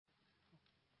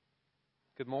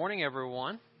Good morning,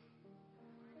 everyone.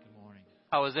 Good morning.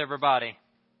 How is everybody?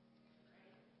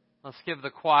 Let's give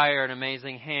the choir an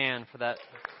amazing hand for that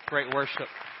great worship.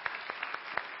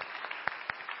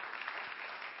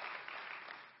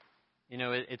 You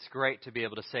know, it's great to be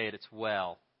able to say it's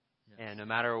well. Yes. And no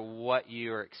matter what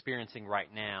you are experiencing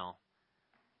right now,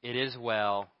 it is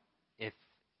well if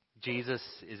Jesus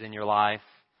is in your life.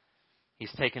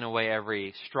 He's taken away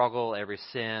every struggle, every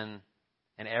sin,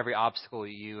 and every obstacle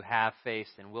you have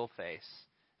faced and will face.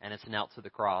 And it's knelt to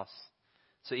the cross.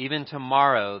 So even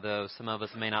tomorrow, though some of us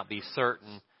may not be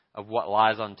certain of what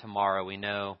lies on tomorrow, we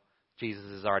know Jesus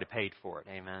has already paid for it.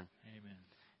 Amen. Amen.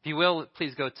 If you will,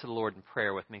 please go to the Lord in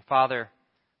prayer with me. Father,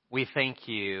 we thank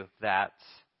you that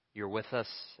you're with us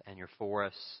and you're for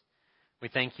us. We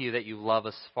thank you that you love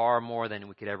us far more than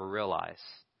we could ever realize.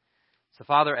 So,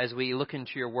 Father, as we look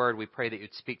into your word, we pray that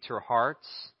you'd speak to our hearts,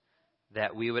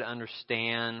 that we would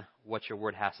understand what your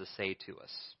word has to say to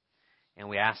us. And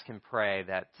we ask and pray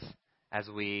that as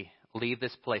we leave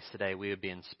this place today, we would be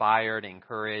inspired,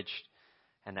 encouraged,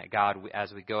 and that God,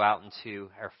 as we go out into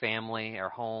our family, our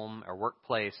home, our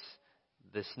workplace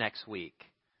this next week,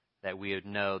 that we would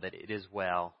know that it is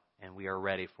well and we are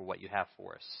ready for what you have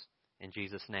for us. In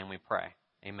Jesus' name we pray.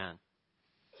 Amen.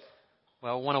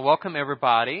 Well, I want to welcome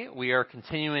everybody. We are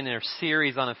continuing our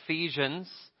series on Ephesians.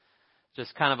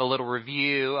 Just kind of a little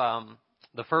review.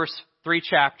 The first 3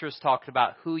 chapters talked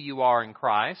about who you are in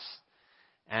Christ.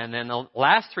 And then the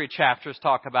last 3 chapters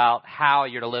talk about how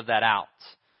you're to live that out.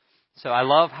 So I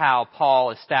love how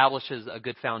Paul establishes a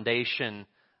good foundation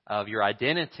of your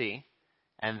identity.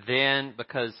 And then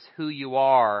because who you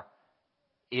are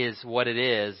is what it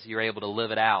is, you're able to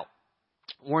live it out.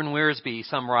 Warren Wiersbe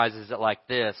summarizes it like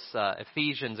this.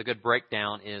 Ephesians, a good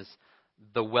breakdown, is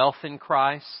the wealth in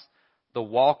Christ, the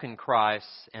walk in Christ,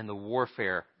 and the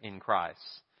warfare in Christ.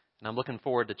 And I'm looking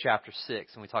forward to chapter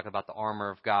 6 when we talk about the armor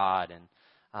of God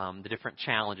and the different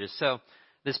challenges. So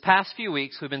this past few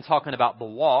weeks, we've been talking about the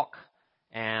walk.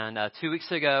 And 2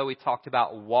 weeks ago, we talked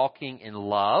about walking in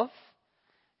love.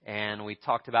 And we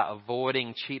talked about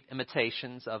avoiding cheap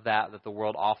imitations of that the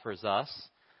world offers us.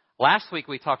 Last week,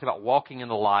 we talked about walking in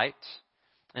the light.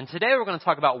 And today, we're going to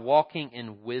talk about walking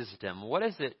in wisdom. What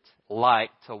is it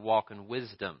like to walk in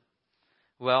wisdom?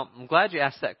 Well, I'm glad you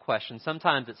asked that question.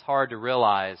 Sometimes it's hard to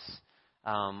realize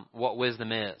what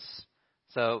wisdom is.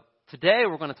 So today,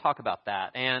 we're going to talk about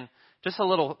that. And just a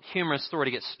little humorous story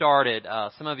to get started.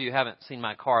 Some of you haven't seen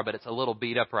my car, but it's a little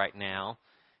beat up right now.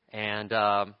 And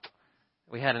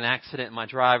we had an accident in my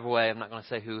driveway. I'm not going to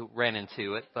say who ran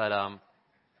into it, but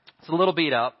it's a little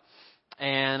beat up.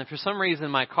 And for some reason,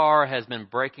 my car has been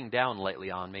breaking down lately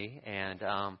on me. And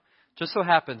just so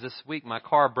happens this week, my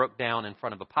car broke down in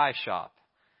front of a pie shop.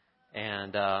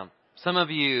 And some of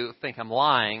you think I'm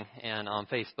lying and on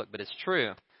Facebook, but it's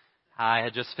true. I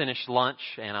had just finished lunch,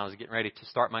 and I was getting ready to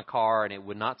start my car, and it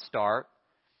would not start.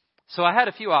 So I had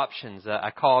a few options.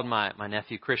 I called my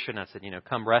nephew Christian. I said,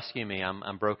 come rescue me.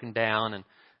 I'm broken down, and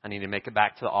I need to make it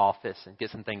back to the office and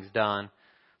get some things done.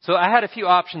 So I had a few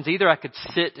options. Either I could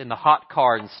sit in the hot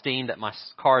car and steam that my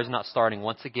car is not starting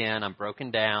once again. I'm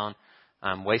broken down.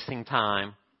 I'm wasting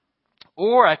time.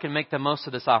 Or I can make the most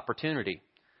of this opportunity.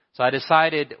 So I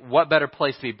decided what better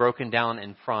place to be broken down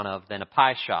in front of than a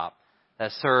pie shop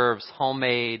that serves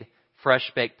homemade,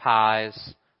 fresh-baked pies,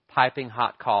 piping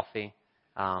hot coffee.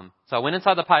 So I went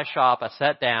inside the pie shop, I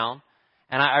sat down,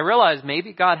 and I realized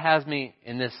maybe God has me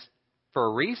in this for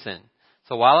a reason.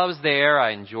 So while I was there,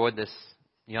 I enjoyed this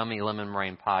yummy lemon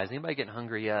meringue pie. Is anybody getting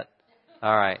hungry yet?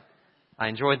 All right. I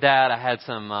enjoyed that. I had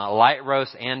some light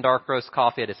roast and dark roast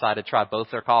coffee. I decided to try both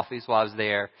their coffees while I was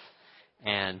there.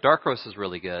 And dark roast was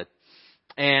really good.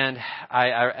 And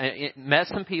I met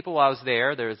some people while I was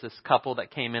there. There was this couple that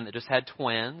came in that just had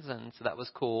twins, and so that was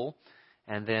cool.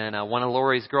 And then one of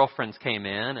Lori's girlfriends came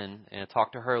in and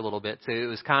talked to her a little bit too. It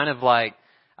was kind of like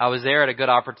I was there at a good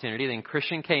opportunity. Then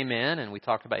Christian came in and we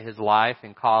talked about his life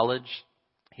in college.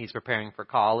 He's preparing for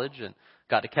college and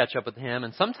got to catch up with him.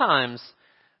 And sometimes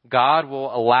God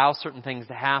will allow certain things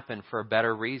to happen for a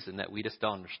better reason that we just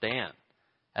don't understand.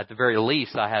 At the very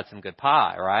least, I had some good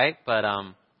pie, right? But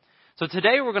so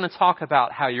today we're going to talk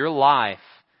about how your life,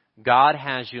 God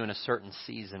has you in a certain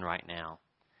season right now.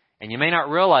 And you may not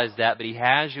realize that, but He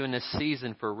has you in this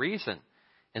season for a reason.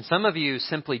 And some of you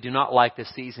simply do not like the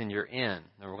season you're in. And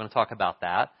we're going to talk about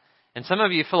that. And some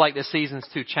of you feel like this season's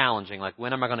too challenging. Like,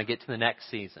 when am I going to get to the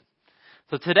next season?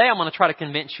 So today I'm going to try to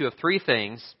convince you of 3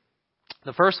 things.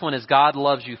 The first one is God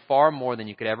loves you far more than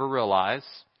you could ever realize.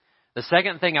 The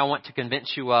second thing I want to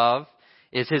convince you of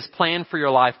is His plan for your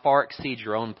life far exceeds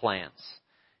your own plans.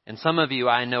 And some of you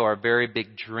I know are very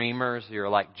big dreamers. You're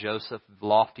like Joseph,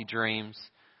 lofty dreams.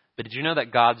 But did you know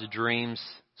that God's dreams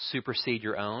supersede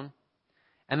your own?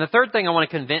 And the third thing I want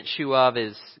to convince you of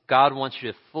is God wants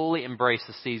you to fully embrace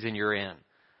the season you're in.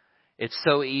 It's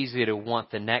so easy to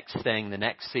want the next thing, the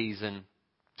next season.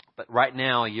 But right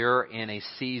now you're in a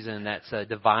season that's a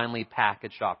divinely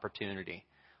packaged opportunity.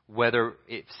 Whether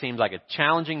it seems like a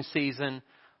challenging season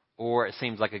or it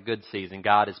seems like a good season,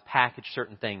 God has packaged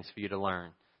certain things for you to learn.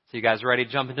 So you guys ready to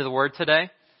jump into the Word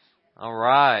today? All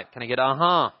right. Can I get uh-huh?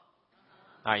 All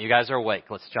right, you guys are awake.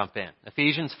 Let's jump in.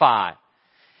 Ephesians 5.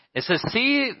 It says,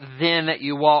 see then that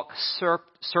you walk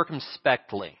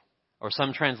circumspectly, or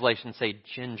some translations say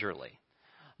gingerly,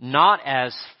 not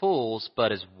as fools,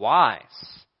 but as wise,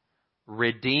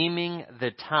 redeeming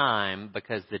the time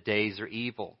because the days are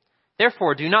evil.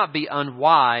 Therefore, do not be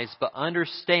unwise, but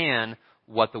understand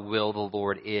what the will of the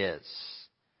Lord is.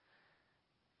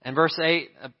 And verse 8,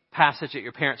 a passage that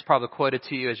your parents probably quoted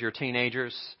to you as your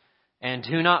teenagers, and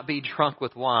do not be drunk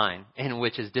with wine, in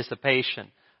which is dissipation,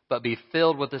 but be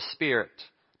filled with the Spirit.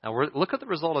 Now, look at the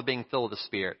result of being filled with the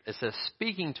Spirit. It says,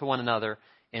 speaking to one another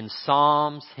in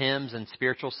psalms, hymns, and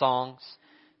spiritual songs,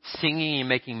 singing and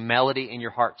making melody in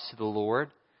your hearts to the Lord,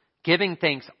 giving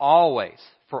thanks always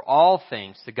for all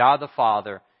things to God the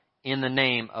Father in the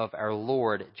name of our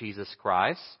Lord Jesus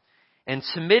Christ, and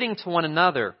submitting to one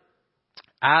another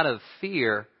out of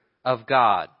fear of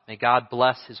God. May God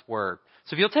bless His Word.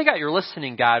 So if you'll take out your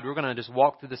listening guide, we're going to just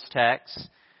walk through this text.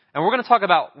 And we're going to talk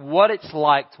about what it's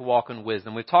like to walk in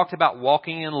wisdom. We've talked about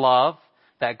walking in love,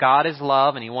 that God is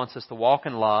love and He wants us to walk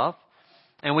in love.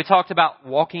 And we talked about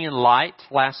walking in light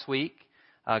last week.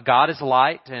 God is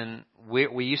light, and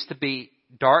we used to be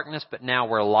darkness, but now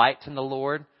we're light in the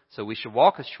Lord. So we should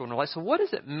walk as children of light. So what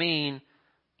does it mean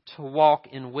to walk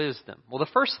in wisdom? Well,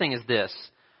 the first thing is this.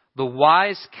 The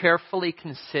wise carefully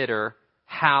consider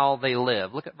how they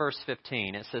live. Look at verse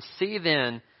 15. It says, see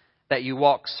then that you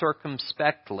walk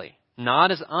circumspectly,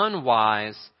 not as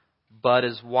unwise, but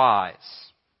as wise.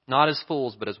 Not as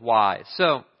fools, but as wise.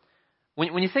 So,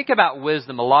 when you think about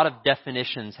wisdom, a lot of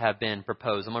definitions have been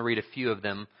proposed. I'm going to read a few of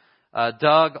them.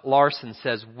 Doug Larson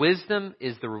says, wisdom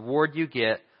is the reward you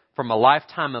get from a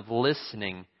lifetime of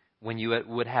listening when you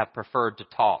would have preferred to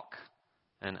talk.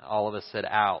 And all of us said,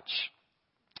 ouch.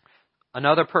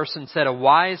 Another person said, a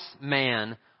wise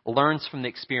man learns from the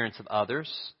experience of others.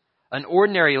 An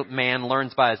ordinary man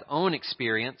learns by his own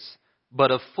experience, but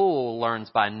a fool learns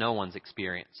by no one's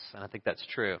experience. And I think that's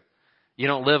true. You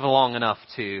don't live long enough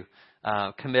to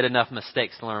commit enough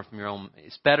mistakes to learn from your own.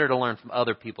 It's better to learn from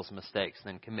other people's mistakes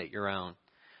than commit your own.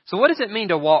 So what does it mean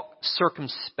to walk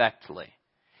circumspectly?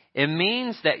 It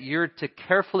means that you're to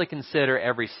carefully consider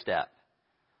every step.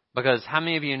 Because how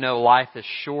many of you know life is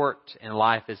short and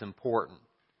life is important?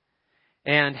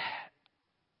 And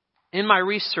in my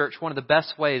research, one of the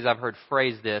best ways I've heard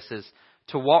phrased this is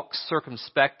to walk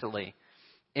circumspectly.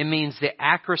 It means the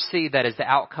accuracy that is the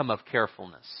outcome of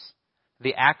carefulness.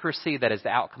 The accuracy that is the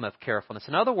outcome of carefulness.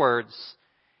 In other words,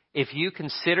 if you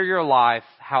consider your life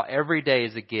how every day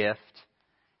is a gift,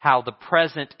 how the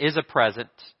present is a present,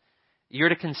 you're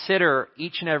to consider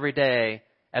each and every day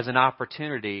as an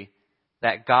opportunity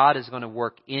that God is going to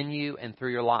work in you and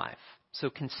through your life.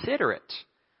 So consider it.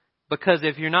 Because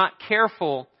if you're not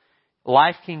careful,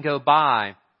 life can go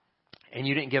by and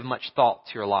you didn't give much thought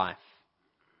to your life.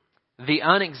 The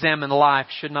unexamined life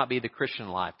should not be the Christian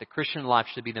life. The Christian life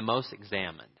should be the most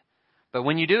examined. But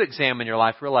when you do examine your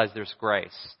life, realize there's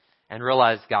grace and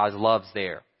realize God's love's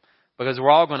there. Because we're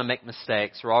all going to make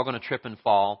mistakes. We're all going to trip and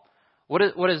fall. What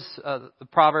does the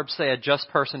Proverbs say? A just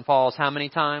person falls how many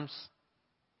times?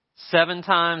 7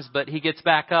 times, but he gets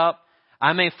back up.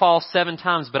 I may fall 7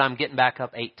 times, but I'm getting back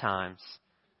up 8 times.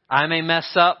 I may mess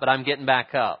up, but I'm getting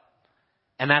back up.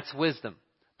 And that's wisdom.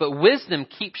 But wisdom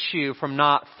keeps you from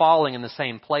not falling in the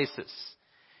same places.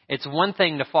 It's one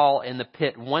thing to fall in the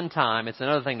pit one time. It's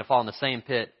another thing to fall in the same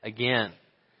pit again.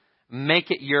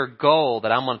 Make it your goal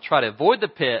that I'm going to try to avoid the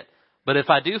pit, but if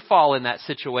I do fall in that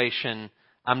situation,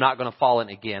 I'm not going to fall in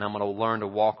it again. I'm going to learn to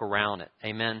walk around it.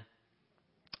 Amen.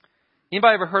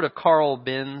 Anybody ever heard of Carl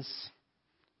Benz?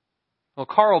 Well,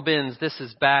 Carl Benz, this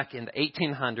is back in the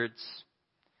 1800s.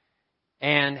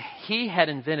 And he had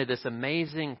invented this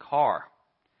amazing car.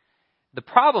 The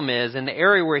problem is, in the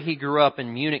area where he grew up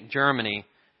in Munich, Germany,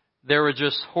 there were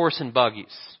just horse and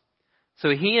buggies. So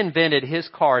he invented his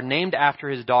car named after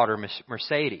his daughter,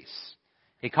 Mercedes.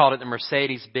 He called it the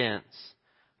Mercedes-Benz.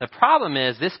 The problem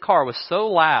is, this car was so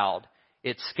loud,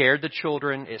 it scared the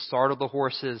children, it startled the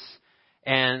horses,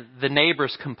 and the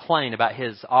neighbors complained about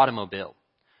his automobile.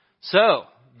 So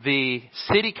the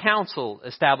city council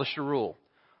established a rule.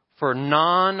 for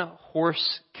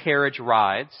non-horse carriage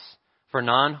rides, for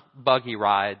non-buggy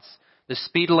rides, the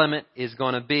speed limit is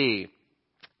going to be,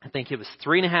 I think it was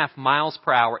 3.5 miles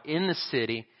per hour in the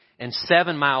city and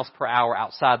 7 miles per hour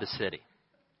outside the city.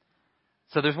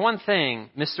 So there's one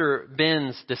thing, Mr.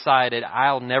 Benz decided,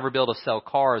 I'll never be able to sell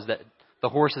cars that the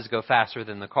horses go faster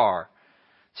than the car.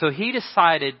 So he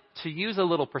decided to use a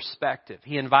little perspective.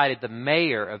 He invited the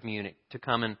mayor of Munich to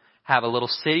come and have a little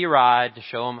city ride to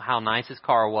show him how nice his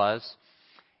car was.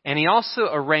 And he also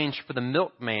arranged for the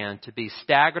milkman to be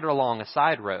staggered along a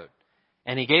side road.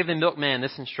 And he gave the milkman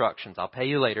this instructions. I'll pay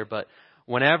you later, but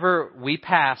whenever we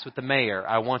pass with the mayor,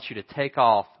 I want you to take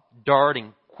off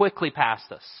darting quickly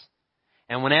past us.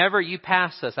 And whenever you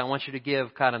pass us, I want you to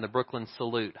give kind of the Brooklyn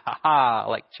salute. Ha ha,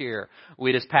 like cheer.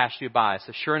 We just passed you by.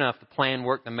 So sure enough, the plan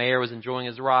worked. The mayor was enjoying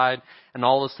his ride. And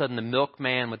all of a sudden, the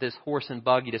milkman with his horse and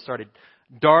buggy just started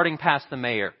darting past the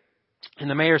mayor. And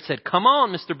the mayor said, come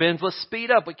on, Mr. Benz, let's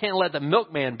speed up. We can't let the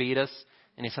milkman beat us.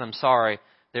 And he said, I'm sorry.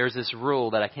 There's this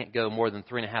rule that I can't go more than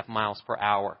 3.5 miles per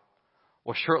hour.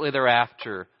 Well, shortly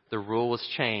thereafter, the rule was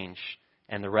changed,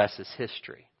 and the rest is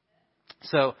history.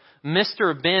 So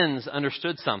Mr. Benz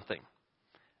understood something.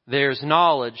 There's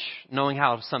knowledge, knowing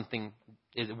how something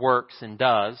works and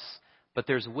does, but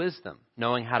there's wisdom,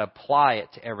 knowing how to apply it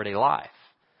to everyday life.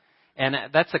 And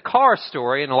that's a car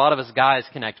story, and a lot of us guys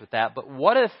connect with that. But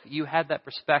what if you had that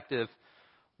perspective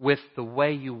with the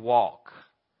way you walk?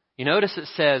 You notice it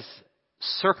says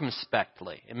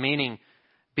circumspectly, meaning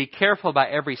be careful about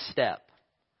every step.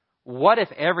 What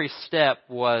if every step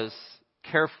was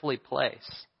carefully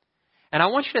placed? And I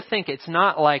want you to think it's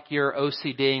not like you're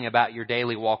OCDing about your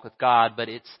daily walk with God, but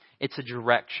it's a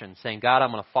direction, saying, God,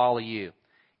 I'm going to follow you.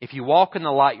 If you walk in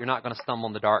the light, you're not going to stumble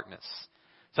in the darkness.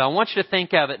 So I want you to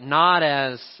think of it not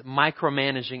as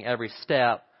micromanaging every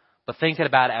step, but thinking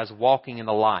about it as walking in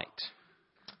the light.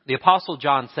 The Apostle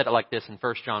John said it like this in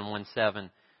 1 John 1:7.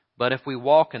 But if we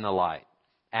walk in the light,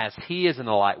 as He is in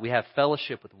the light, we have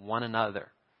fellowship with one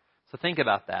another. So think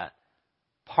about that.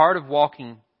 Part of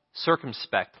walking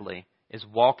circumspectly is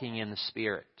walking in the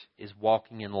Spirit, is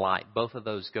walking in light. Both of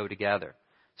those go together.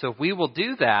 So if we will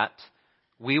do that,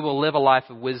 we will live a life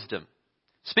of wisdom.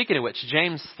 Speaking of which,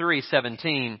 James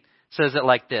 3:17 says it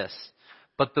like this.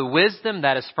 But the wisdom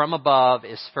that is from above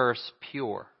is first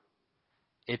pure.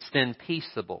 It's then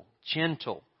peaceable,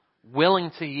 gentle,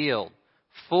 willing to yield,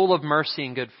 full of mercy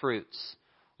and good fruits,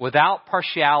 without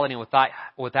partiality and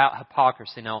without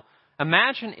hypocrisy. Now,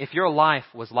 imagine if your life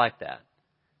was like that.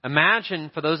 Imagine,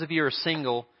 for those of you who are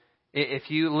single,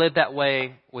 if you lived that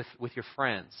way with your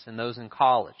friends and those in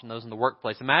college and those in the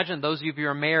workplace. Imagine those of you who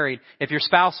are married, if your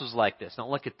spouse was like this. Don't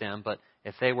look at them, but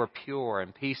if they were pure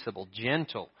and peaceable,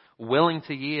 gentle, willing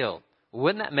to yield,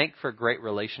 wouldn't that make for great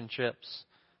relationships?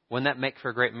 Wouldn't that make for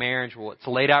a great marriage? Well, it's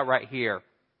laid out right here.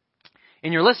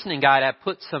 In your listening guide, I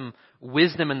put some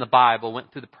wisdom in the Bible,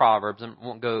 went through the Proverbs, and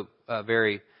won't go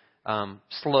very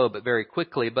slow, but very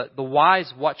quickly. But the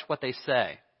wise watch what they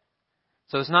say.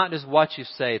 So it's not just what you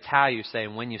say, it's how you say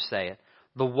and when you say it.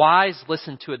 The wise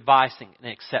listen to advice and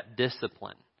accept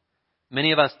discipline.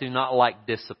 Many of us do not like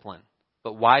discipline,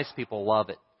 but wise people love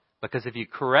it. Because if you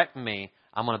correct me,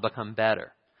 I'm going to become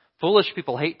better. Foolish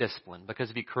people hate discipline because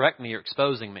if you correct me, you're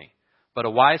exposing me. But a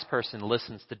wise person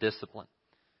listens to discipline.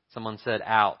 Someone said,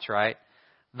 ouch, right?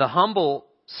 The humble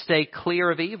stay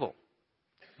clear of evil.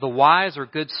 The wise are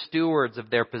good stewards of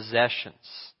their possessions.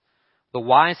 The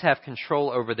wise have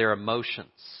control over their emotions.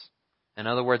 In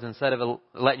other words, instead of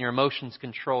letting your emotions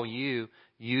control you,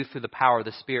 you through the power of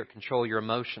the Spirit control your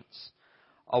emotions.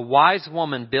 A wise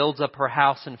woman builds up her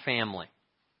house and family.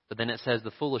 But then it says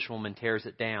the foolish woman tears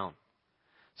it down.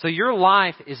 So your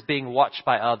life is being watched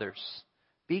by others.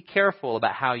 Be careful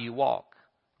about how you walk.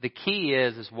 The key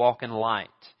is walk in light.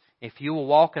 If you will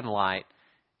walk in light,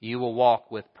 you will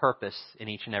walk with purpose in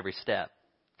each and every step.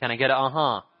 Can I get a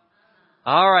uh-huh?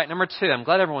 All right, number 2. I'm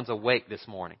glad everyone's awake this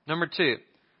morning. Number 2,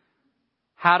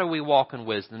 how do we walk in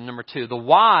wisdom? Number 2, the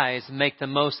wise make the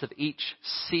most of each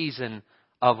season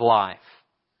of life.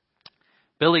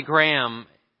 Billy Graham,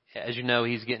 as you know,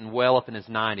 he's getting well up in his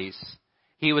 90s.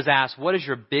 He was asked, what is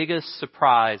your biggest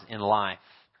surprise in life?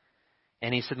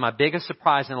 And he said, my biggest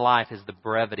surprise in life is the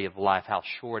brevity of life, how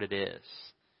short it is.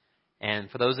 And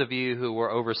for those of you who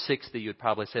were over 60, you'd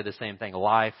probably say the same thing.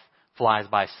 Life flies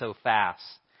by so fast.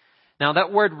 Now,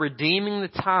 that word redeeming the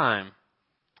time,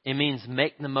 it means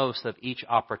make the most of each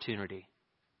opportunity.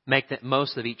 Make the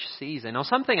most of each season. Now,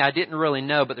 something I didn't really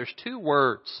know, but there's 2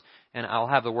 words, and I'll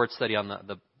have the word study on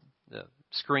the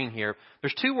screen here.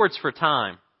 There's 2 words for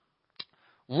time.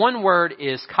 One word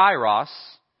is kairos,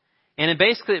 and it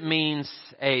basically means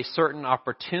a certain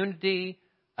opportunity,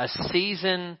 A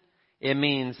season, it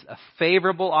means a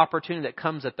favorable opportunity that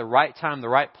comes at the right time, the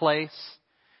right place.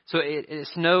 So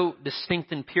it's no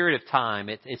distinct period of time.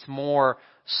 It's more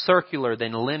circular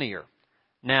than linear.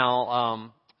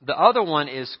 Now, the other one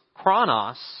is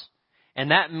chronos, and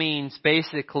that means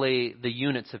basically the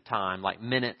units of time, like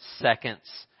minutes, seconds,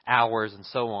 hours, and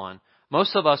so on.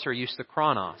 Most of us are used to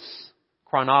chronos,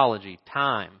 chronology,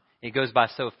 time. It goes by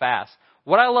so fast.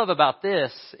 What I love about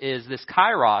this is this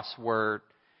kairos word.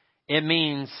 It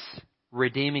means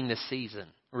redeeming the season,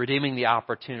 redeeming the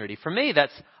opportunity. For me,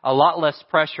 that's a lot less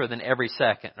pressure than every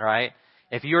second, right?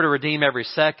 If you were to redeem every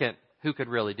second, who could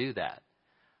really do that?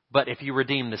 But if you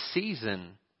redeem the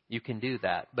season, you can do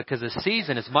that because a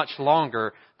season is much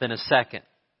longer than a second.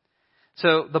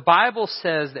 So the Bible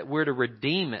says that we're to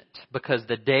redeem it because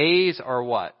the days are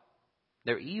what?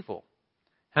 They're evil.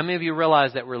 How many of you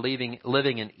realize that we're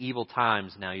living in evil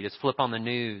times now? You just flip on the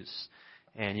news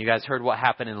and you guys heard what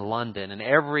happened in London. And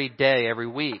every day, every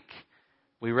week,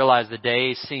 we realize the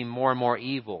days seem more and more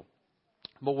evil.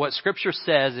 But what Scripture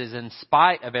says is in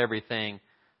spite of everything,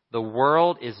 the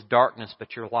world is darkness,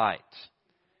 but you're light.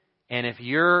 And if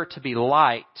you're to be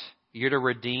light, you're to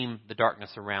redeem the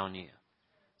darkness around you.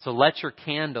 So let your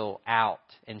candle out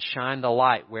and shine the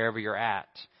light wherever you're at.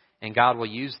 And God will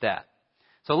use that.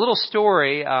 So a little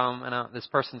story, and this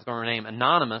person's going to remain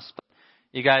anonymous. But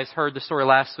you guys heard the story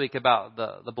last week about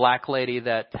the black lady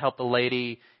that helped a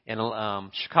lady in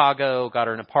Chicago, got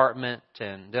her an apartment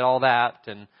and did all that.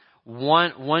 And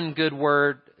one good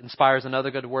word inspires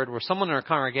another good word. Where someone in our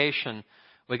congregation,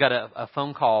 we got a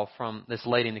phone call from this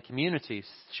lady in the community.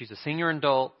 She's a senior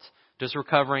adult, just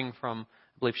recovering from,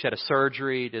 I believe she had a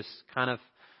surgery, just kind of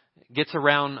gets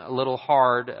around a little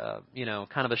hard,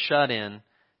 kind of a shut-in.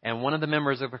 And one of the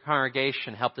members of her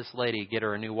congregation helped this lady get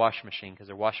her a new washing machine because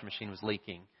her washing machine was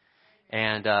leaking.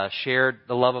 And shared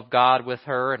the love of God with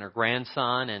her and her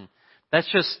grandson. And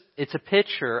it's a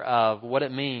picture of what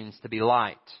it means to be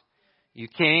light. You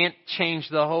can't change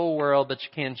the whole world, but you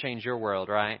can change your world,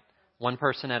 right? One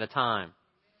person at a time.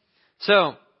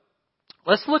 So,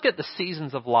 let's look at the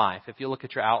seasons of life. If you look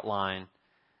at your outline,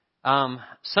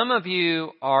 some of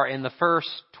you are in the first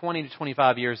 20 to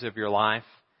 25 years of your life.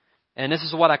 And this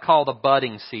is what I call the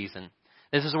budding season.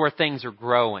 This is where things are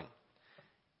growing.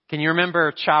 Can you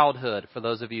remember childhood for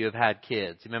those of you who have had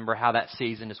kids? You remember how that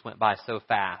season just went by so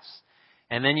fast?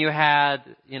 And then you had,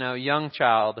 young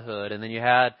childhood, and then you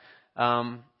had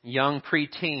young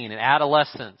preteen and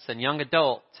adolescence and young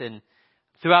adult. And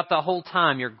throughout the whole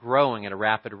time, you're growing at a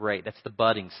rapid rate. That's the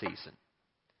budding season.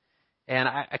 And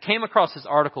I came across this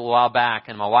article a while back,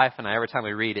 and my wife and I, every time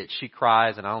we read it, she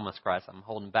cries, and I almost cry, so I'm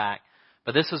holding back.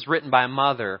 But this was written by a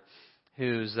mother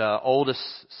whose oldest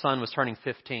son was turning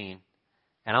 15.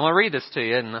 And I'm going to read this to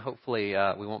you, and hopefully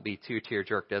we won't be too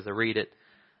tear-jerked as I read it.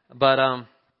 But I'm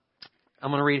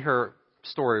going to read her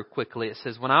story quickly. It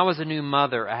says, when I was a new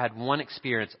mother, I had one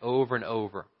experience over and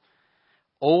over.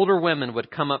 Older women would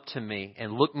come up to me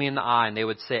and look me in the eye, and they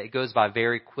would say, it goes by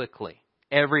very quickly.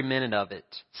 Every minute of it.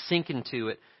 Sink into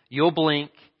it. You'll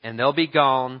blink, and they'll be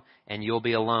gone, and you'll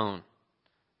be alone.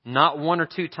 Not one or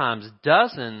two times,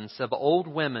 dozens of old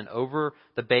women over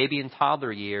the baby and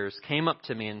toddler years came up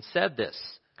to me and said this,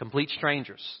 complete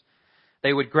strangers.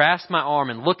 They would grasp my arm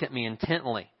and look at me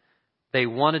intently. They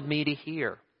wanted me to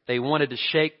hear. They wanted to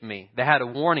shake me. They had a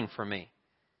warning for me.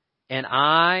 And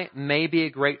I may be a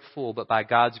great fool, but by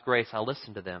God's grace, I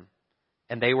listened to them.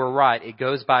 And they were right. It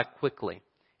goes by quickly.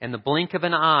 In the blink of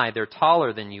an eye, they're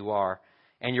taller than you are.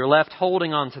 And you're left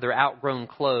holding on to their outgrown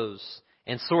clothes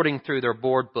and sorting through their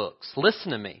board books.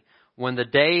 Listen to me. When the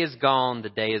day is gone, the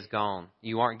day is gone.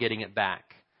 You aren't getting it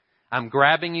back. I'm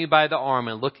grabbing you by the arm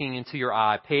and looking into your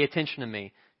eye. Pay attention to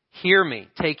me. Hear me.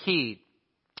 Take heed.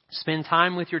 Spend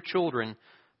time with your children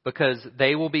because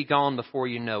they will be gone before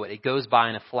you know it. It goes by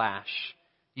in a flash.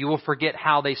 You will forget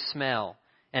how they smell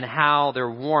and how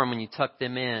they're warm when you tuck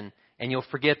them in, and you'll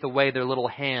forget the way their little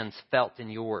hands felt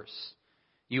in yours.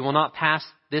 You will not pass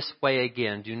this way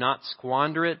again. Do not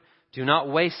squander it. Do not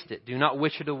waste it. Do not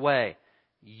wish it away.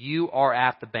 You are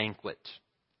at the banquet.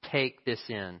 Take this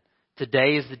in.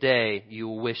 Today is the day you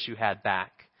will wish you had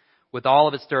back. With all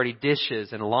of its dirty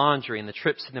dishes and laundry and the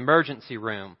trips to the emergency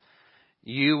room,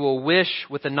 you will wish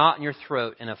with a knot in your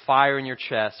throat and a fire in your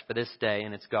chest for this day,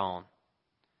 and it's gone.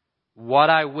 What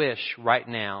I wish right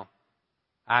now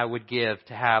I would give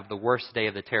to have the worst day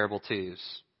of the terrible twos.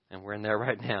 And we're in there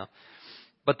right now.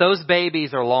 But those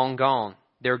babies are long gone.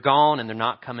 They're gone and they're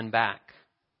not coming back.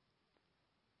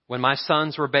 When my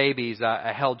sons were babies,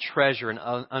 I held treasure in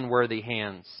unworthy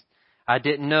hands. I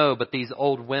didn't know, but these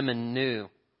old women knew.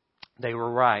 They were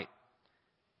right.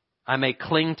 I may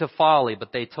cling to folly,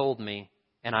 but they told me,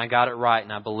 and I got it right,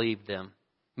 and I believed them.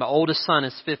 My oldest son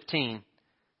is 15.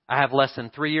 I have less than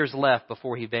 3 years left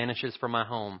before he vanishes from my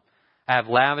home. I have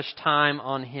lavished time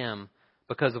on him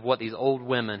because of what these old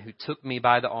women who took me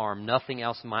by the arm. Nothing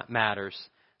else matters.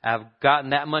 I have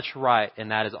gotten that much right,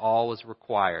 and that is all was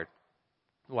required.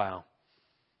 Wow.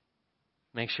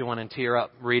 Makes you want to tear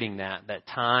up reading that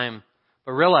time.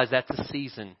 But realize that's a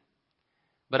season.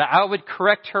 But I would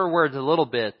correct her words a little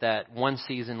bit that one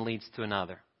season leads to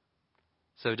another.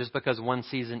 So just because one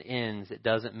season ends, it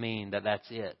doesn't mean that that's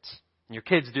it. And your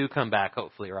kids do come back,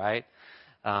 hopefully, right?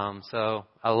 So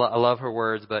I love her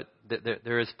words, but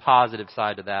there is positive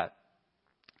side to that.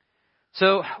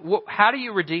 So how do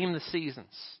you redeem the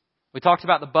seasons? We talked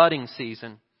about the budding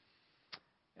season.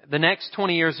 The next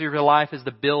 20 years of your life is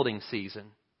the building season,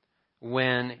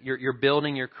 when you're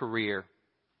building your career.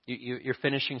 You're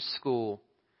finishing school.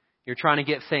 You're trying to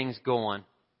get things going.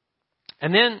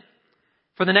 And then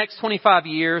for the next 25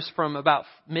 years, from about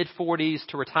mid-40s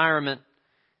to retirement,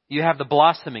 you have the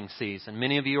blossoming season.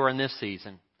 Many of you are in this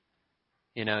season.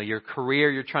 You know, your career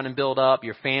you're trying to build up,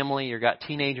 your family, you've got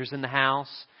teenagers in the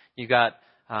house, you got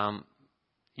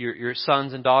your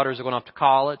sons and daughters are going off to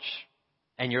college,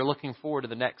 and you're looking forward to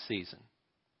the next season.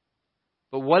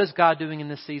 But what is God doing in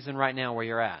this season right now where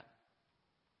you're at?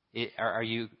 Are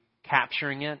you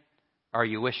capturing it? Or are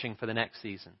you wishing for the next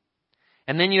season?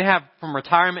 And then you have from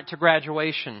retirement to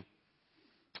graduation.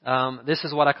 This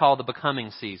is what I call the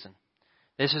becoming season.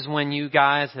 This is when you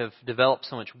guys have developed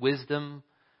so much wisdom.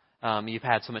 You've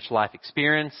had so much life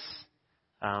experience.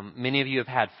 Many of you have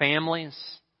had families.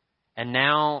 And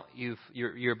now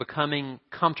you're becoming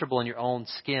comfortable in your own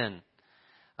skin.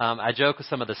 I joke with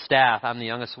some of the staff. I'm the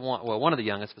youngest one. Well, one of the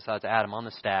youngest besides Adam on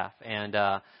the staff. And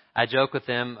I joke with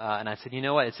them, and I said, you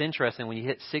know what? It's interesting. When you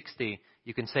hit 60,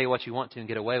 you can say what you want to and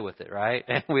get away with it, right?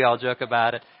 And we all joke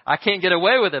about it. I can't get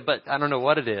away with it, but I don't know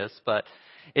what it is. But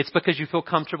it's because you feel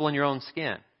comfortable in your own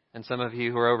skin. And some of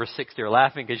you who are over 60 are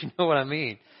laughing because you know what I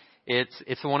mean.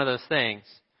 It's one of those things.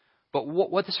 But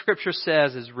what the Scripture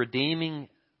says is redeeming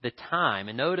the time.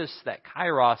 And notice that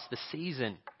Kairos, the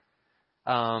season,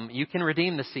 you can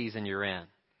redeem the season you're in.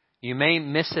 You may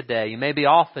miss a day. You may be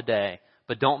off a day.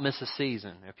 But don't miss a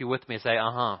season. If you're with me, say,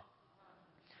 uh-huh.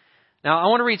 Now, I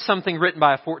want to read something written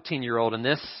by a 14-year-old, and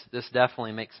this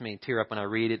definitely makes me tear up when I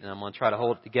read it, and I'm going to try to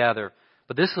hold it together.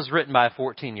 But this was written by a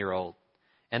 14-year-old,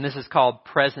 and this is called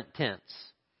present tense.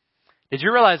 Did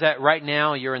you realize that right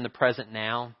now you're in the present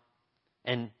now,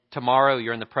 and tomorrow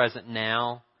you're in the present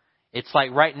now? It's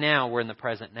like right now we're in the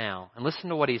present now. And listen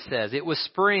to what he says. It was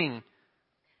spring,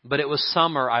 but it was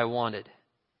summer I wanted.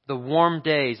 The warm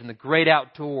days and the great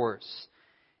outdoors.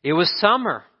 It was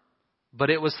summer, but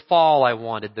it was fall I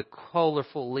wanted, the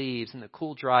colorful leaves and the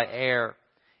cool, dry air.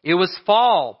 It was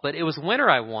fall, but it was winter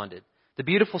I wanted, the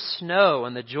beautiful snow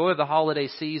and the joy of the holiday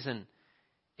season.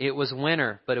 It was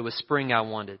winter, but it was spring I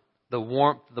wanted, the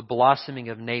warmth, the blossoming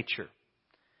of nature.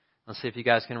 Let's see if you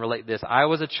guys can relate this. I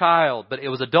was a child, but it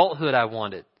was adulthood I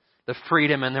wanted, the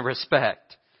freedom and the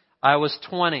respect. I was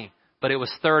 20, but it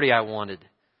was 30 I wanted,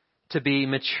 to be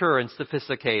mature and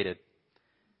sophisticated.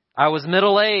 I was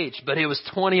middle-aged, but it was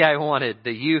 20 I wanted,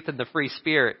 the youth and the free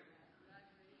spirit.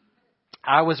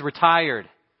 I was retired,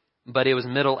 but it was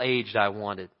middle-aged I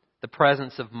wanted, the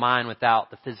presence of mind without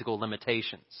the physical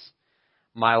limitations.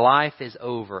 My life is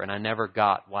over, and I never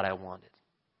got what I wanted.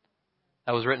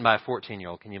 That was written by a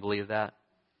 14-year-old. Can you believe that?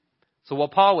 So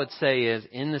what Paul would say is,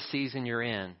 in the season you're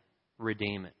in,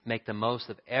 redeem it. Make the most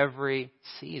of every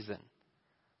season,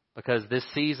 because this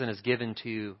season is given to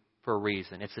you for a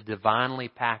reason. It's a divinely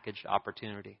packaged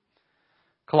opportunity.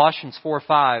 Colossians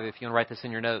 4:5, if you want to write this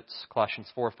in your notes,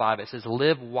 Colossians 4:5, it says,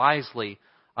 live wisely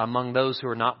among those who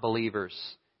are not believers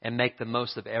and make the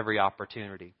most of every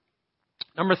opportunity.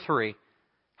 Number 3,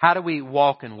 how do we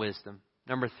walk in wisdom?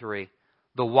 Number 3,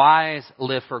 the wise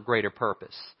live for a greater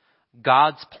purpose.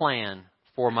 God's plan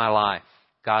for my life.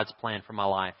 God's plan for my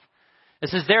life. It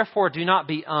says, therefore, do not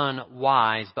be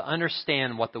unwise, but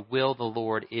understand what the will of the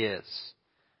Lord is.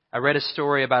 I read a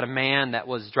story about a man that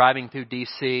was driving through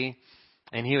D.C.,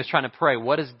 and he was trying to pray,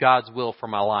 what is God's will for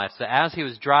my life? So as he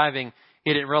was driving,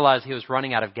 he didn't realize he was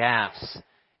running out of gas.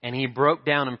 And he broke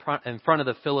down in front of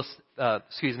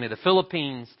the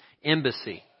Philippines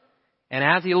embassy. And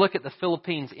as he looked at the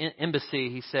Philippines embassy,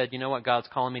 he said, you know what? God's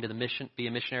calling me to be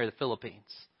a missionary to the Philippines.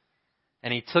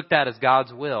 And he took that as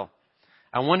God's will.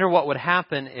 I wonder what would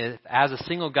happen if, as a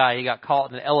single guy, he got caught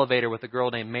in an elevator with a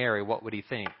girl named Mary. What would he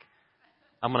think?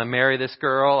 I'm going to marry this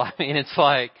girl. I mean, it's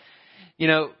like, you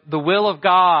know, the will of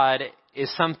God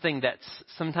is something that's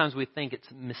sometimes we think it's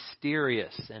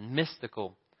mysterious and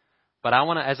mystical. But I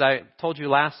want to, as I told you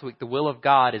last week, the will of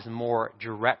God is more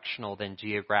directional than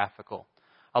geographical.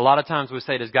 A lot of times we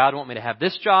say, does God want me to have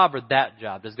this job or that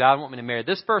job? Does God want me to marry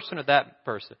this person or that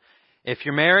person? If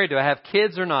you're married, do I have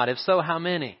kids or not? If so, how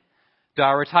many? Do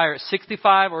I retire at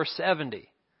 65 or 70?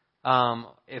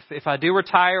 If I do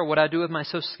retire, what I do with my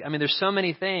social, there's so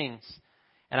many things.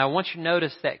 And I want you to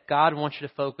notice that God wants you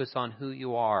to focus on who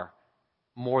you are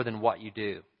more than what you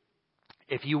do.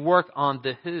 If you work on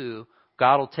the who,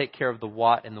 God will take care of the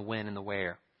what and the when and the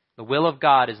where. The will of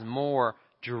God is more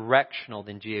directional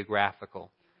than geographical.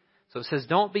 So it says,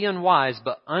 don't be unwise,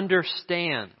 but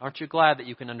understand. Aren't you glad that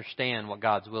you can understand what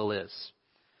God's will is?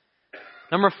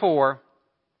 Number 4,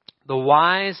 the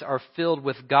wise are filled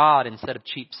with God instead of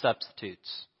cheap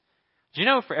substitutes. Do you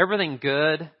know for everything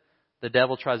good, the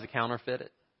devil tries to counterfeit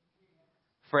it?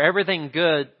 For everything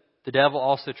good, the devil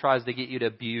also tries to get you to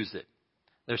abuse it.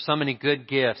 There's so many good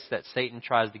gifts that Satan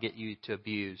tries to get you to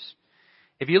abuse.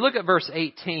 If you look at verse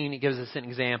 18, it gives us an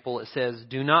example. It says,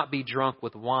 do not be drunk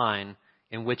with wine,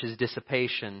 in which is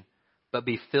dissipation, but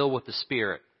be filled with the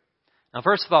Spirit. Now,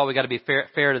 first of all, we've got to be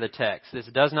fair to the text. This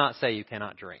does not say you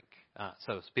cannot drink.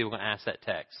 So people are going to ask that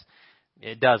text.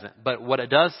 It doesn't. But what it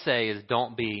does say is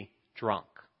don't be drunk.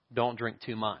 Don't drink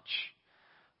too much.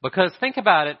 Because think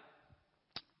about it.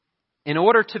 In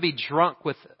order to be drunk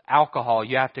with alcohol,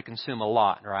 you have to consume a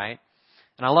lot, right?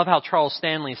 And I love how Charles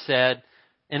Stanley said,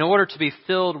 in order to be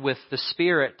filled with the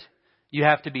Spirit, you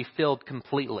have to be filled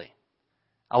completely.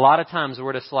 A lot of times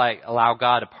we're just like, allow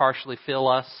God to partially fill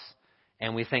us,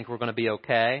 and we think we're going to be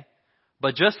okay.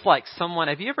 But just like someone,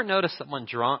 have you ever noticed someone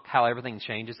drunk, how everything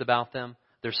changes about them?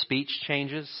 Their speech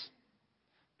changes.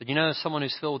 But you notice someone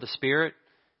who's filled with the Spirit,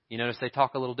 you notice they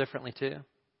talk a little differently too.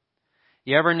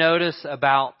 You ever notice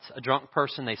about a drunk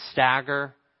person, they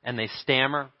stagger and they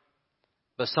stammer,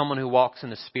 but someone who walks in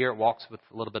the Spirit walks with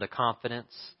a little bit of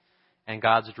confidence and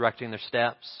God's directing their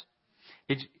steps?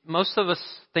 Most of us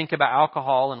think about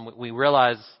alcohol and we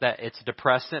realize that it's a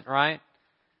depressant, right?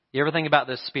 You ever think about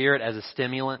the Spirit as a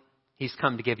stimulant? He's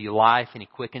come to give you life and He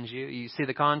quickens you. You see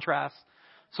the contrast?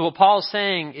 So what Paul's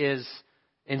saying is,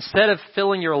 instead of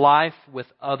filling your life with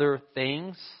other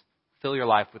things, fill your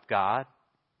life with God.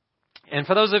 And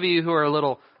for those of you who are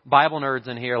little Bible nerds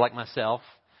in here like myself,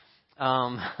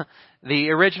 the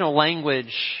original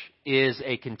language is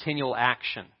a continual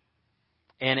action.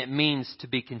 And it means to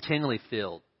be continually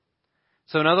filled.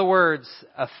 So in other words,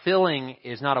 a filling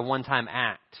is not a one-time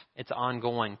act. It's an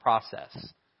ongoing process.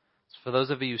 So for those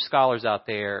of you scholars out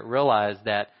there, realize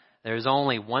that there's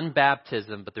only one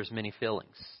baptism, but there's many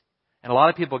fillings. And a lot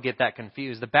of people get that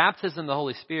confused. The baptism of the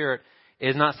Holy Spirit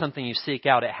is not something you seek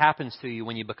out. It happens to you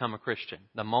when you become a Christian.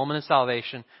 The moment of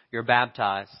salvation, you're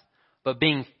baptized. But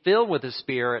being filled with the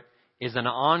Spirit is an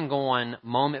ongoing,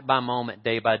 moment-by-moment,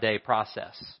 day-by-day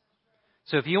process.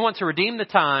 So if you want to redeem the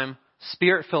time,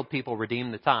 Spirit-filled people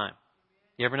redeem the time.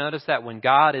 You ever notice that when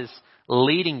God is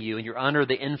leading you and you're under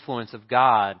the influence of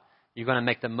God, you're going to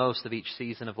make the most of each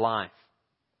season of life.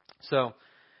 So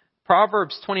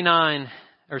Proverbs 23,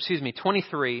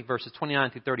 verses 29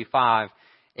 through 35,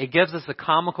 it gives us a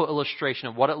comical illustration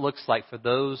of what it looks like for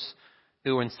those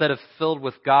who, instead of filled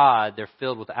with God, they're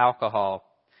filled with alcohol.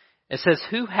 It says,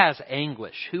 who has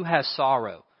anguish? Who has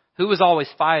sorrow? Who is always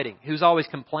fighting? Who's always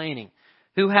complaining?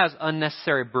 Who has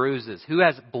unnecessary bruises? Who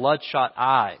has bloodshot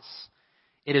eyes?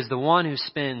 It is the one who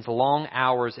spends long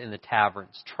hours in the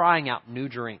taverns, trying out new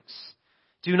drinks.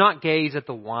 Do not gaze at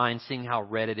the wine, seeing how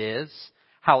red it is,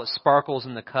 how it sparkles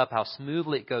in the cup, how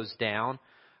smoothly it goes down.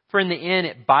 For in the end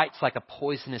it bites like a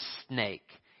poisonous snake.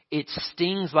 It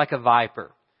stings like a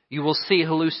viper. You will see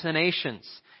hallucinations,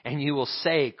 and you will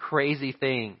say crazy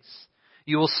things.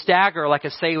 You will stagger like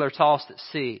a sailor tossed at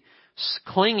sea,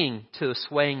 clinging to a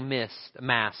swaying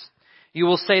mast. You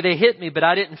will say, they hit me, but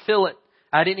I didn't feel it.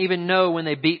 I didn't even know when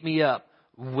they beat me up.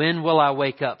 When will I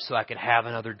wake up so I could have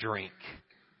another drink?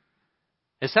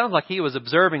 It sounds like he was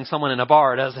observing someone in a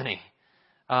bar, doesn't he?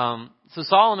 So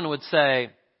Solomon would say,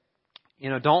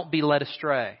 don't be led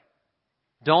astray.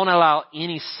 Don't allow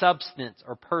any substance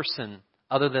or person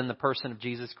other than the person of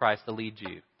Jesus Christ to lead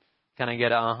you. Can I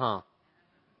get a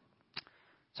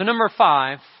So number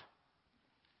 5,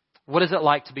 what is it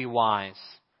like to be wise?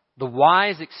 The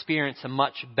wise experience a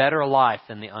much better life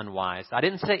than the unwise. I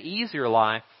didn't say easier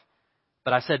life,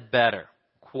 but I said better,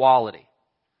 quality.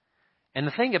 And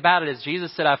the thing about it is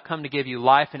Jesus said, I've come to give you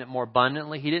life and it more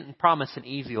abundantly. He didn't promise an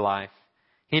easy life.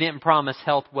 He didn't promise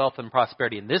health, wealth, and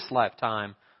prosperity in this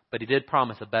lifetime, but He did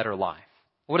promise a better life.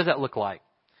 What does that look like?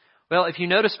 Well, if you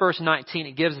notice verse 19,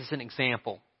 it gives us an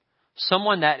example.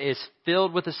 Someone that is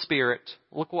filled with the Spirit,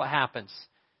 look what happens.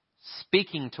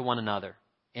 Speaking to one another.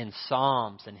 in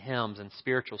psalms and hymns and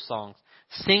spiritual songs,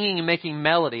 singing and making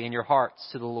melody in your hearts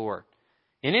to the Lord.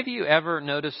 Any of you ever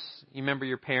notice, you remember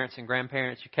your parents and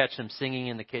grandparents, you catch them singing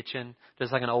in the kitchen,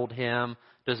 just like an old hymn,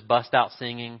 just bust out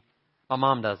singing? My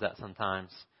mom does that sometimes.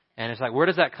 And it's like, where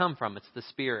does that come from? It's the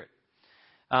Spirit.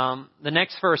 The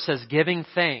next verse says, giving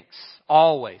thanks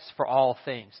always for all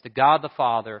things to God the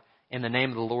Father in the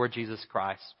name of the Lord Jesus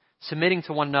Christ, submitting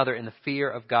to one another in the fear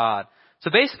of God.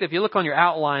 So basically, if you look on your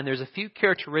outline, there's a few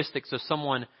characteristics of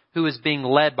someone who is being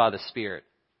led by the Spirit.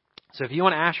 So if you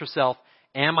want to ask yourself,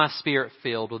 am I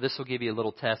Spirit-filled? Well, this will give you a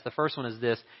little test. The first one is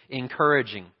this,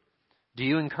 encouraging. Do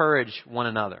you encourage one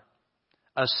another?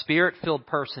 A Spirit-filled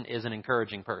person is an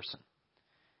encouraging person.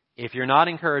 If you're not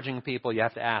encouraging people, you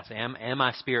have to ask, am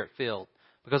I Spirit-filled?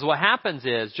 Because what happens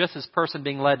is, just as a person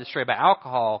being led astray by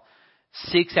alcohol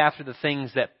seeks after the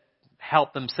things that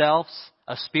help themselves,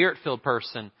 a Spirit-filled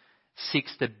person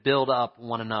seeks to build up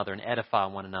one another and edify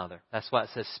one another. That's why it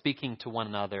says speaking to one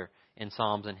another in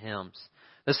psalms and hymns.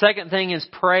 The second thing is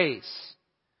praise.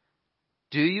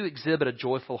 Do you exhibit a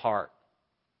joyful heart?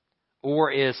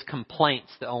 Or is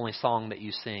complaints the only song that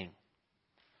you sing?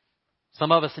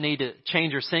 Some of us need to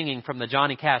change our singing from the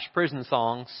Johnny Cash prison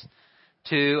songs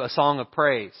to a song of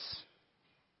praise.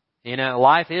 You know,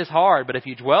 life is hard, but if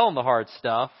you dwell on the hard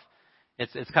stuff,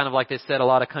 it's kind of like they said, a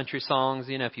lot of country songs,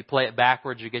 you know, if you play it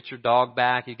backwards, you get your dog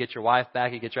back, you get your wife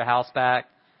back, you get your house back.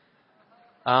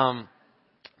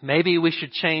 Maybe we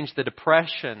should change the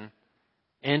depression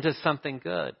into something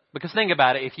good. Because think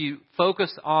about it, if you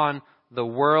focus on the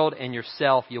world and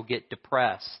yourself, you'll get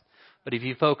depressed. But if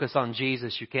you focus on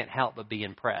Jesus, you can't help but be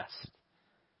impressed.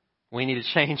 We need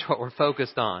to change what we're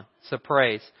focused on. So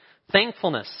praise.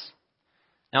 Thankfulness.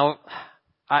 Now,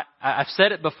 I've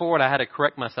said it before and I had to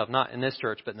correct myself, not in this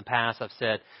church, but in the past I've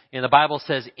said, the Bible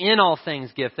says, in all things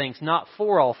give thanks, not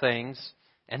for all things.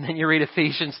 And then you read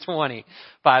Ephesians 5:20.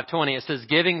 It says,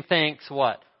 giving thanks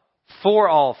what? For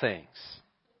all things.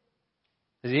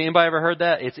 Has anybody ever heard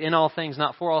that? It's in all things,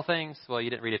 not for all things? Well, you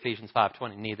didn't read Ephesians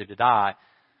 5:20, neither did I.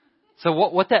 So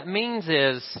what that means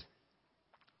is,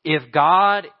 if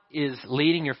God is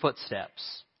leading your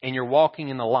footsteps and you're walking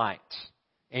in the light,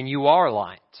 and you are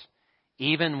light,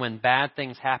 even when bad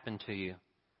things happen to you,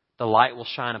 the light will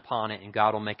shine upon it and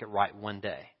God will make it right one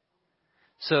day.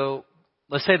 So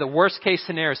let's say the worst case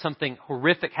scenario, something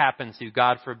horrific happens to you,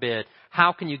 God forbid.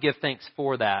 How can you give thanks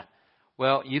for that?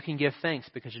 Well, you can give thanks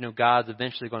because you know God's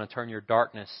eventually going to turn your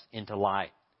darkness into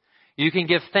light. You can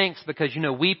give thanks because you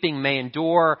know weeping may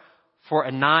endure for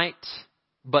a night,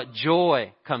 but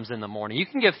joy comes in the morning. You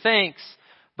can give thanks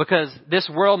because this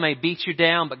world may beat you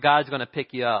down, but God's going to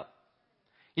pick you up.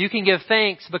 You can give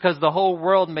thanks because the whole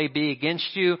world may be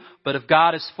against you, but if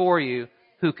God is for you,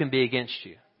 who can be against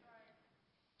you?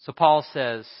 So Paul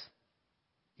says,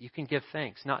 you can give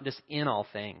thanks, not just in all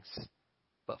things,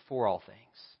 but for all things.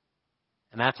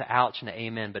 And that's an ouch and an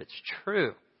amen, but it's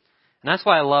true. And that's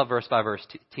why I love verse by verse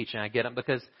teaching. I get it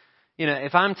because, you know,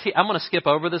 if I'm going to skip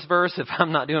over this verse if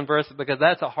I'm not doing verse because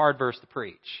that's a hard verse to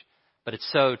preach. But it's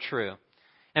so true.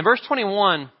 In verse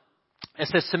 21, it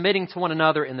says submitting to one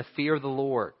another in the fear of the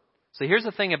Lord. So here's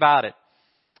the thing about it.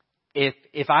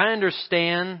 If I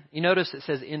understand, you notice it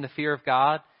says in the fear of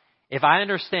God. If I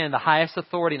understand the highest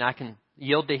authority and I can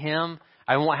yield to Him,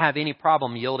 I won't have any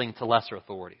problem yielding to lesser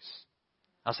authorities.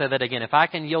 I'll say that again. If I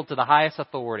can yield to the highest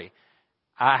authority,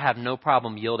 I have no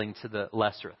problem yielding to the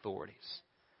lesser authorities.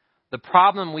 The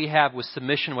problem we have with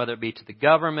submission, whether it be to the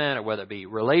government or whether it be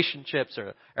relationships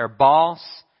or boss,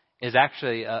 is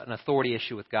actually an authority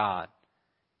issue with God.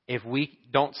 If we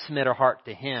don't submit our heart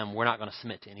to Him, we're not going to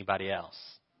submit to anybody else.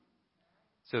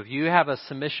 So if you have a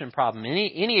submission problem in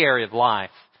any area of life,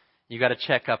 you got to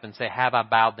check up and say, have I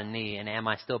bowed the knee and am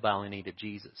I still bowing the knee to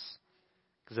Jesus?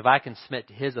 Because if I can submit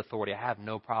to His authority, I have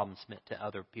no problem submit to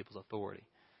other people's authority.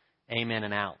 Amen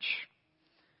and ouch.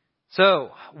 So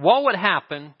what would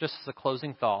happen, just as a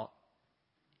closing thought,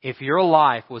 if your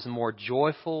life was more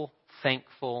joyful,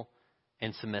 thankful,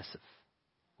 and submissive?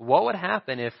 What would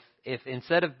happen if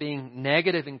instead of being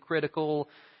negative and critical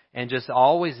and just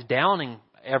always downing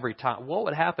every time, what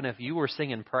would happen if you were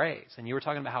singing praise and you were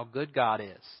talking about how good God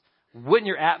is? Wouldn't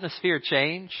your atmosphere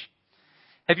change?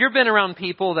 Have you ever been around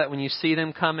people that when you see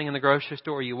them coming in the grocery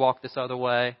store, you walk this other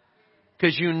way?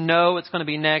 Because you know it's going to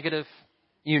be negative.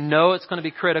 You know it's going to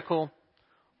be critical.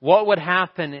 What would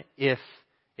happen if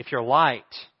you're light,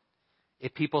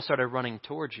 if people started running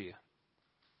towards you?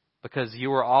 Because you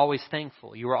were always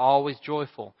thankful. You were always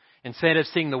joyful. Instead of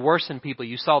seeing the worst in people,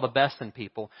 you saw the best in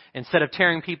people. Instead of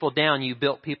tearing people down, you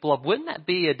built people up. Wouldn't that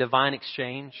be a divine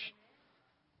exchange?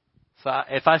 So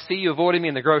if I see you avoiding me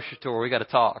in the grocery store, we got to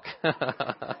talk.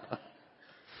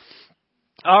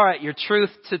 All right, your truth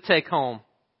to take home.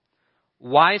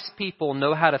 Wise people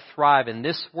know how to thrive in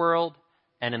this world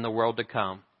and in the world to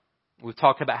come. We've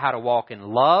talked about how to walk in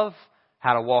love,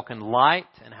 how to walk in light,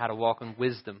 and how to walk in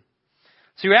wisdom.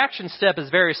 So your action step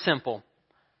is very simple.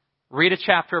 Read a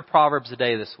chapter of Proverbs a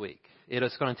day this week. It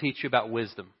is going to teach you about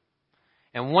wisdom.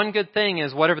 And one good thing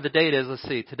is, whatever the date is, let's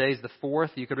see, today's the 4th.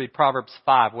 You could read Proverbs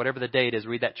 5. Whatever the date is,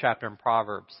 read that chapter in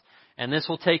Proverbs. And this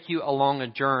will take you along a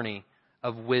journey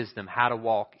of wisdom, how to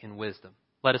walk in wisdom.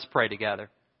 Let us pray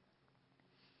together.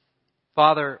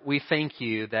 Father, we thank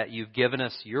you that you've given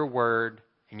us your word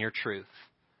and your truth.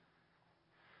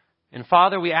 And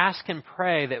Father, we ask and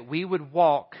pray that we would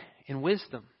walk in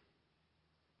wisdom.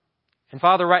 And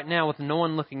Father, right now, with no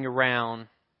one looking around,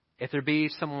 if there be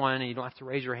someone, and you don't have to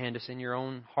raise your hand, just in your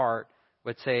own heart,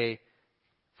 would say,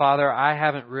 Father, I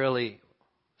haven't really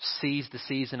seized the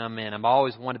season I'm in. I've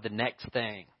always wanted the next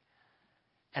thing.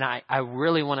 And I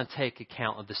really want to take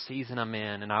account of the season I'm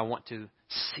in, and I want to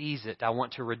seize it. I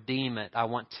want to redeem it. I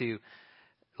want to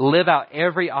live out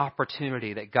every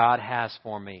opportunity that God has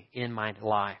for me in my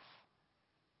life.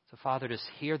 So, Father, just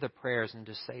hear the prayers and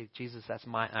just say, Jesus, that's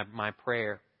my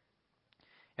prayer.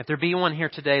 If there be one here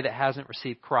today that hasn't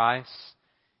received Christ,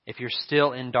 if you're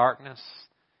still in darkness,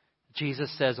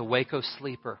 Jesus says, awake, O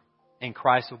sleeper, and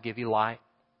Christ will give you light.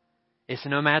 It's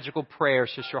no magical prayer.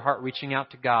 It's just your heart reaching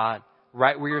out to God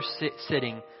right where you're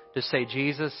sitting to say,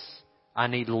 Jesus, I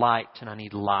need light and I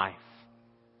need life.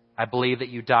 I believe that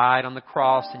you died on the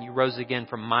cross and you rose again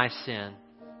from my sin.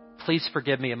 Please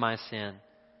forgive me of my sin.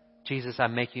 Jesus, I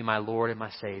make you my Lord and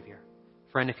my Savior.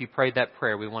 Friend, if you prayed that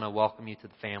prayer, we want to welcome you to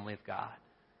the family of God.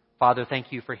 Father,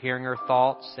 thank you for hearing our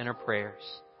thoughts and our prayers.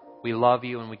 We love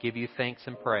you and we give you thanks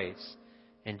and praise.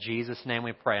 In Jesus' name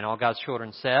we pray. And all God's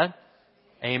children said,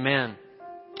 Amen.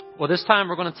 Well, this time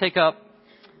we're going to take up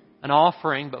an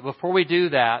offering, but before we do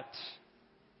that,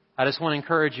 I just want to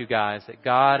encourage you guys that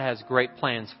God has great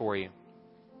plans for you.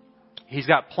 He's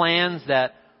got plans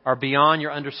that are beyond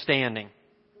your understanding.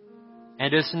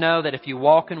 And just know that if you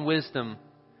walk in wisdom,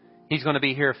 He's going to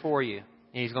be here for you.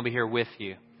 And He's going to be here with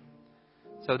you.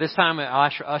 So this time I'll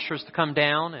ask your ushers to come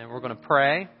down and we're going to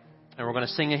pray and we're going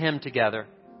to sing a hymn together.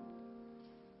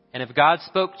 And if God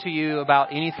spoke to you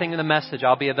about anything in the message,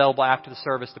 I'll be available after the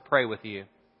service to pray with you.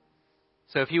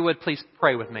 So if you would, please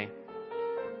pray with me.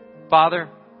 Father,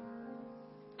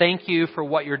 thank you for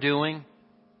what you're doing.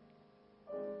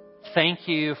 Thank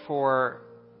you for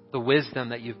the wisdom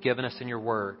that you've given us in your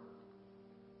word.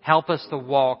 Help us to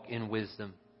walk in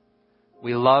wisdom.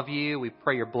 We love you. We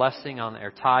pray your blessing on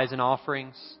our tithes and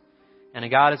offerings. And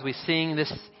God, as we sing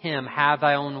this hymn, Have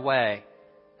Thy Own Way,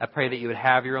 I pray that you would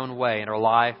have your own way in our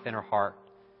life and our heart.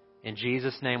 In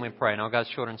Jesus' name we pray. And all God's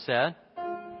children said,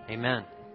 Amen.